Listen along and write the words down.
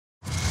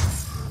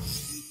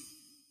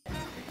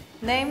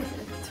Name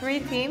 3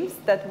 teams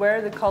that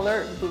wear the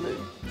color blue.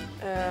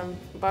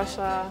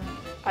 Barça,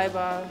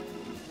 Eibar,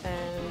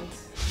 and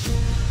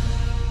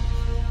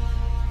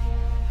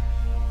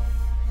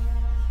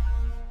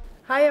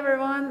Hi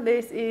everyone,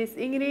 this is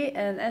Ingrid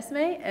Engen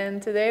Esmee,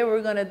 and today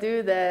we're gonna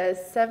do the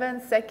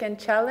 7-second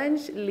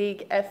challenge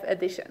League F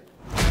edition.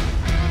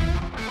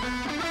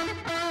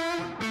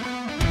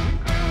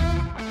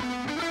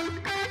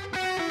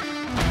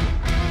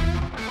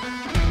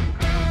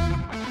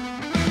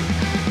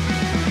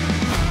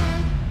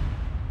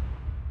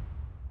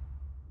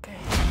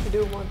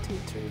 do 1, 2,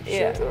 3.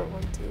 Yeah. Shoot, or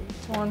 1,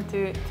 2. 1,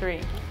 2,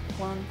 3.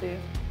 1, 2.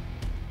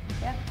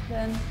 Yeah,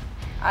 then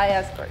I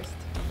ask first.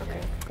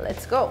 Okay.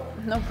 Let's go.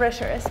 No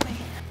pressure, Esmee.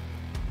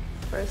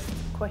 First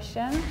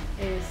question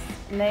is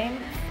name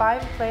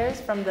 5 players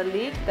from the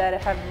league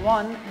that have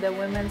won the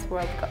Women's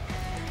World Cup.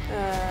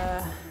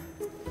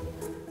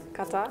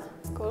 Kata,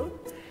 Cole.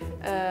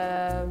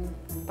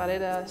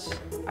 Paredes,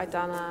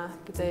 Aitana,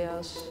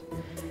 Putellas.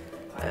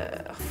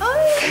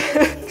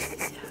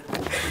 Almost.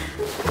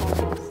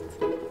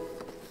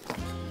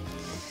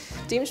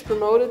 Teams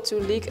promoted to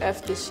League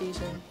F this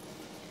season.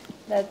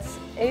 That's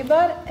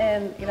Eibar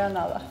and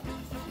Granada.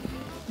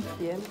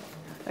 Yeah.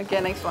 Okay,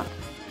 next one.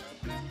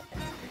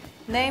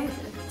 Name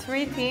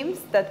 3 teams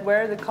that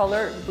wear the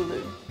color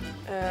blue.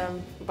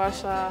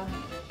 Barça,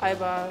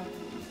 Eibar,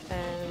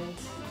 and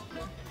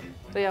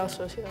Real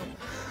Sociedad.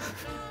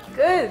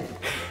 Good!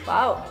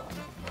 Wow!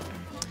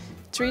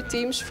 3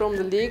 teams from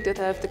the league that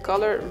have the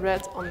color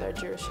red on their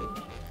jersey.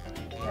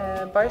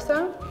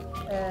 Barça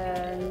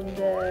and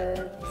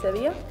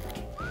Sevilla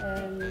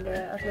and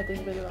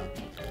Athletic Bilbao.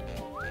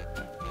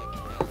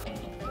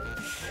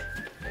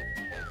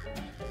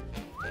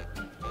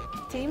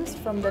 Teams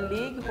from the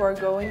league who are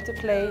going to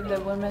play the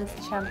Women's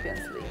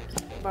Champions League.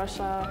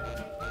 Barça,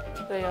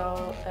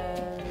 Real,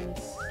 and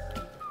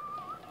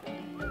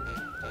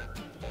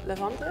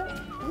Levante?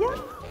 Yeah!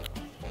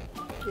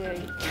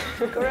 Yay.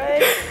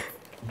 Great!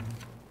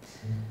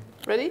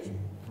 Ready?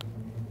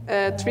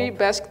 3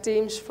 Basque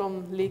teams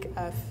from League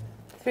F.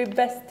 3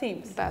 best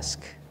teams?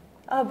 Basque.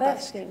 Oh,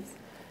 best teams.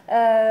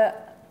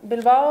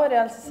 Bilbao,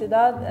 Real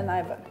Sociedad and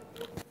Eibar.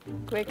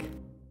 Quick.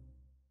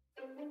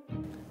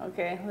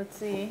 Okay, let's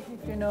see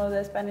if you know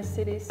the Spanish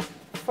cities.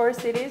 4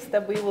 cities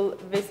that we will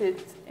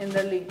visit in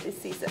the league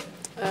this season.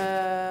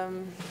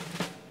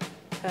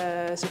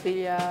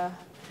 Sevilla,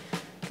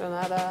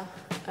 Granada,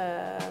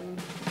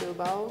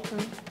 Bilbao,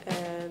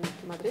 and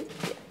Madrid.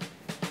 Yeah.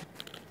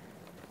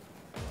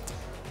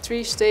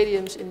 3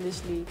 stadiums in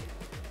this league.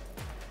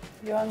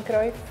 Johan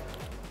Cruyff.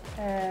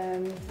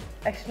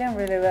 Actually, I'm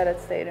really bad at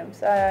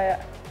stadiums.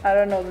 I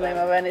don't know the name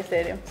of any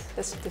stadiums.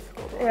 That's a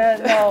difficult one.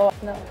 Yeah,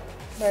 no,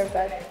 very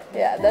bad.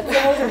 Yeah, that's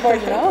the most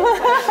important, no?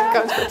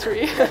 Count for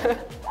 3.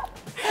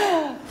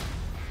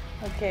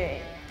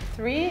 Okay,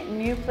 3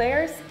 new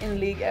players in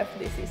League F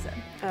this season.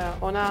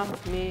 Ona,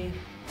 me,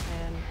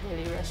 and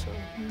Lily Russell.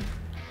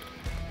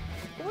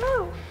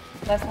 Wow!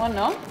 Last one,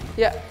 no?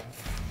 Yeah.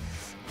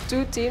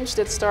 2 teams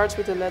that starts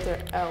with the letter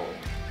L.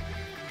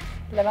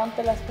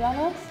 Levante Las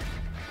Planas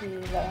y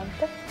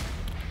Levante.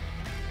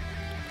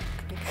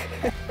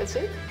 That's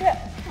it? Yeah.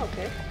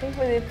 Okay. I think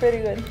we did pretty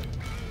good.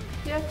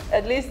 Yeah.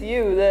 At least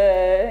you,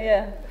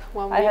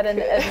 I had an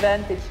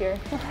advantage here.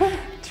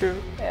 True.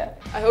 Yeah.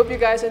 I hope you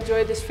guys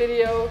enjoyed this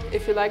video.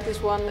 If you like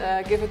this one,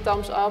 give a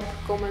thumbs up,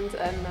 comment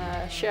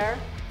and share.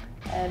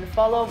 And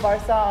follow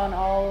Barça on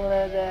all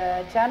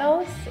the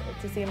channels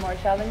to see more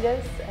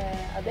challenges.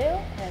 Adeo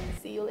and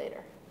see you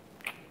later.